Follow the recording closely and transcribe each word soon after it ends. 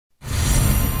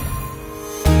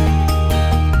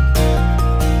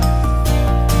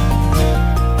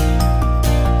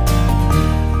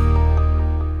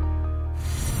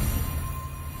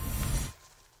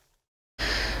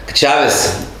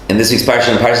Shabbos, in this week's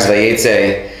parsha, Parshas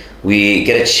Vayetze, we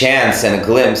get a chance and a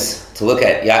glimpse to look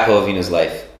at Yaakov Avinu's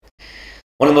life.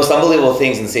 One of the most unbelievable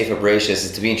things in Sefer Bereshis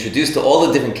is to be introduced to all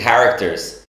the different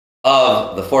characters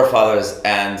of the forefathers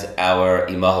and our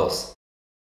imahos.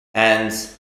 And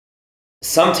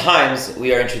sometimes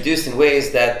we are introduced in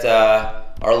ways that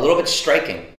are a little bit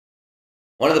striking.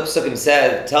 One of the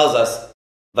Pesukim tells us,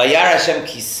 Vayar Hashem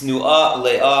ki snua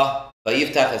le'ah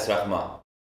vayiftach es rachma.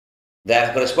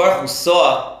 That HaKadosh Baruch Hu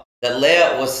saw that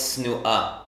Leah was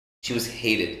snua. She was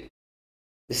hated.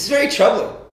 This is very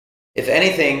troubling. If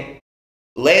anything,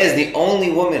 Leah is the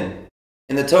only woman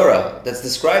in the Torah that's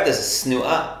described as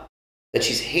snua, that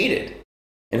she's hated.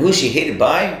 And who is she hated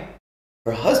by?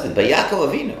 Her husband, by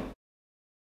Yaakov Avinu.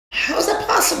 How is that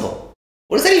possible?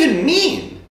 What does that even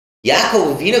mean?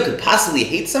 Yaakov Avinu could possibly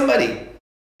hate somebody?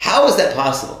 How is that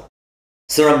possible?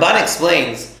 So the Ramban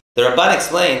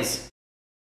explains,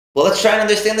 well, let's try and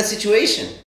understand the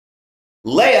situation.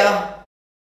 Leah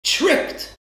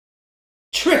tricked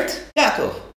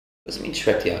Yaakov. What does it mean,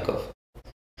 tricked Yaakov?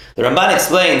 The Ramban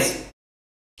explains,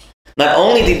 not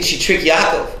only did she trick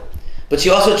Yaakov, but she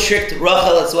also tricked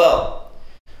Rachel as well.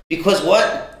 Because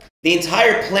what? The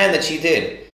entire plan that she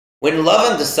did, when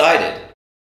Lavan decided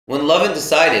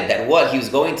that what? He was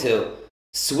going to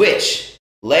switch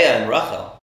Leah and Rachel.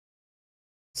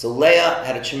 So Leah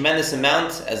had a tremendous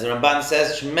amount, as the Ramban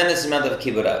says, tremendous amount of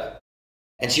kibbutz.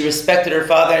 And she respected her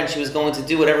father, and she was going to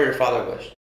do whatever her father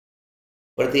wished.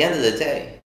 But at the end of the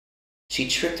day, she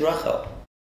tricked Rachel.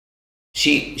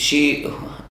 She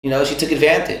took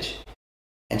advantage.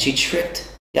 And she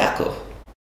tricked Yaakov.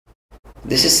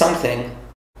 This is something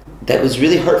that was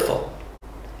really hurtful.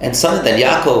 And something that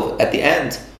Yaakov, at the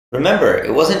end, remember,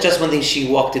 it wasn't just when she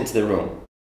walked into the room.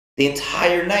 The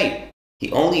entire night,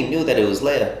 he only knew that it was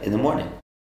Leah in the morning.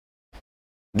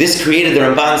 This created, the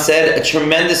Ramban said, a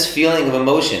tremendous feeling of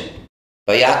emotion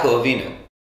by Yaakov Avinu.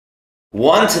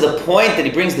 One to the point that he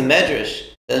brings the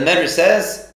Medrash. The Medrash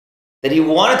says that he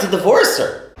wanted to divorce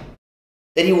her.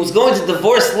 That he was going to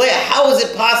divorce Leah. How is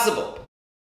it possible?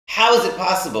 How is it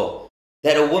possible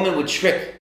that a woman would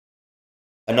trick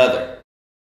another?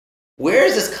 Where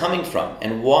is this coming from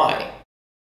and why?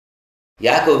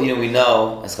 Yaakov Avinu, we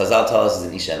know, as Chazal tell us, is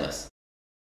an ish emes.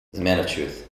 He's a man of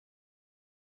truth.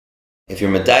 If you're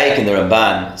medayik in the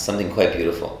Ramban, something quite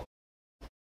beautiful.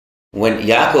 When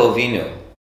Yaakov Avinu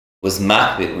was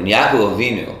makbid, when Yaakov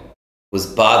Avinu was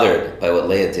bothered by what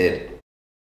Leah did,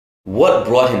 what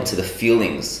brought him to the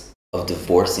feelings of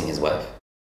divorcing his wife?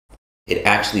 It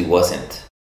actually wasn't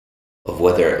of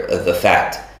the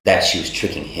fact that she was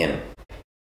tricking him.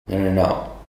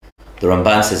 No. The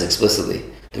Ramban says explicitly,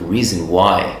 the reason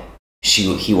why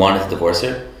he wanted to divorce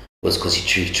her was because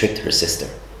he tricked her sister.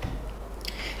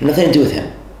 It had nothing to do with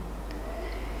him.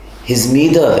 His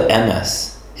midah of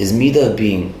emes, his midah of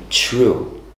being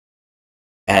true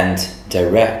and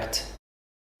direct,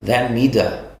 that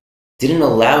midah didn't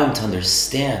allow him to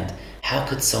understand how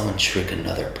could someone trick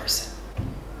another person.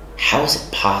 How is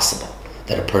it possible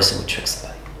that a person would trick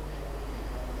somebody?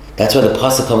 That's why the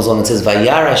pasuk comes along and says,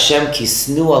 Vayar Hashem ki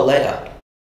snua Leah.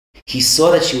 He saw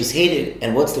that she was hated,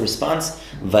 and what's the response?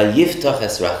 Vayiftach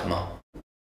es rachma.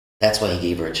 That's why he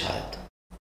gave her a child.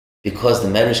 Because the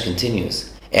Medrash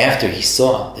continues, after he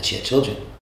saw that she had children,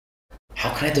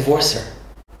 how can I divorce her?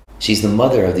 She's the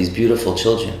mother of these beautiful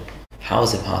children. How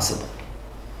is it possible?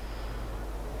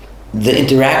 The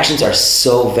interactions are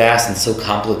so vast and so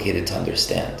complicated to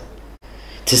understand.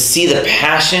 To see the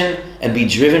passion and be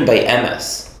driven by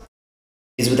emes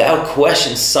is without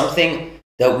question something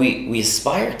that we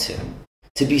aspire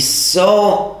to be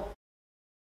so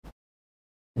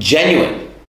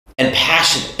genuine and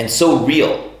passionate and so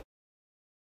real.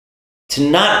 To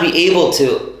not be able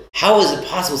to, how is it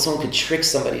possible someone could trick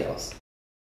somebody else?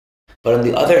 But on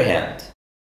the other hand,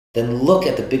 then look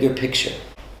at the bigger picture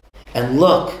and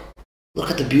look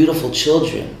at the beautiful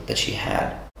children that she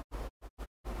had.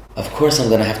 Of course I'm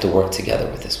going to have to work together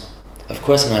with this one. Of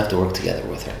course I'm going to have to work together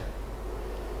with her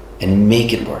and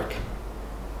make it work.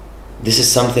 This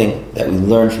is something that we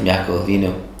learn from Yaakov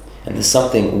Avinu, and this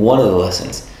is one of the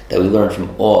lessons that we learn from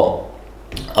all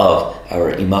of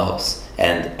our imahos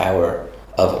and our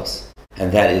avos,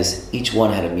 and that is each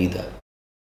one had a midah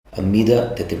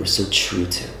that they were so true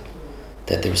to,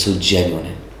 that they were so genuine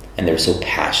in, and they were so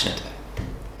passionate about.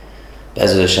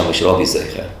 Be'ezras Hashem, we should all be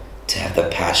zeicher to have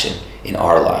that passion in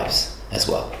our lives as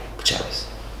well. Good Shabbos.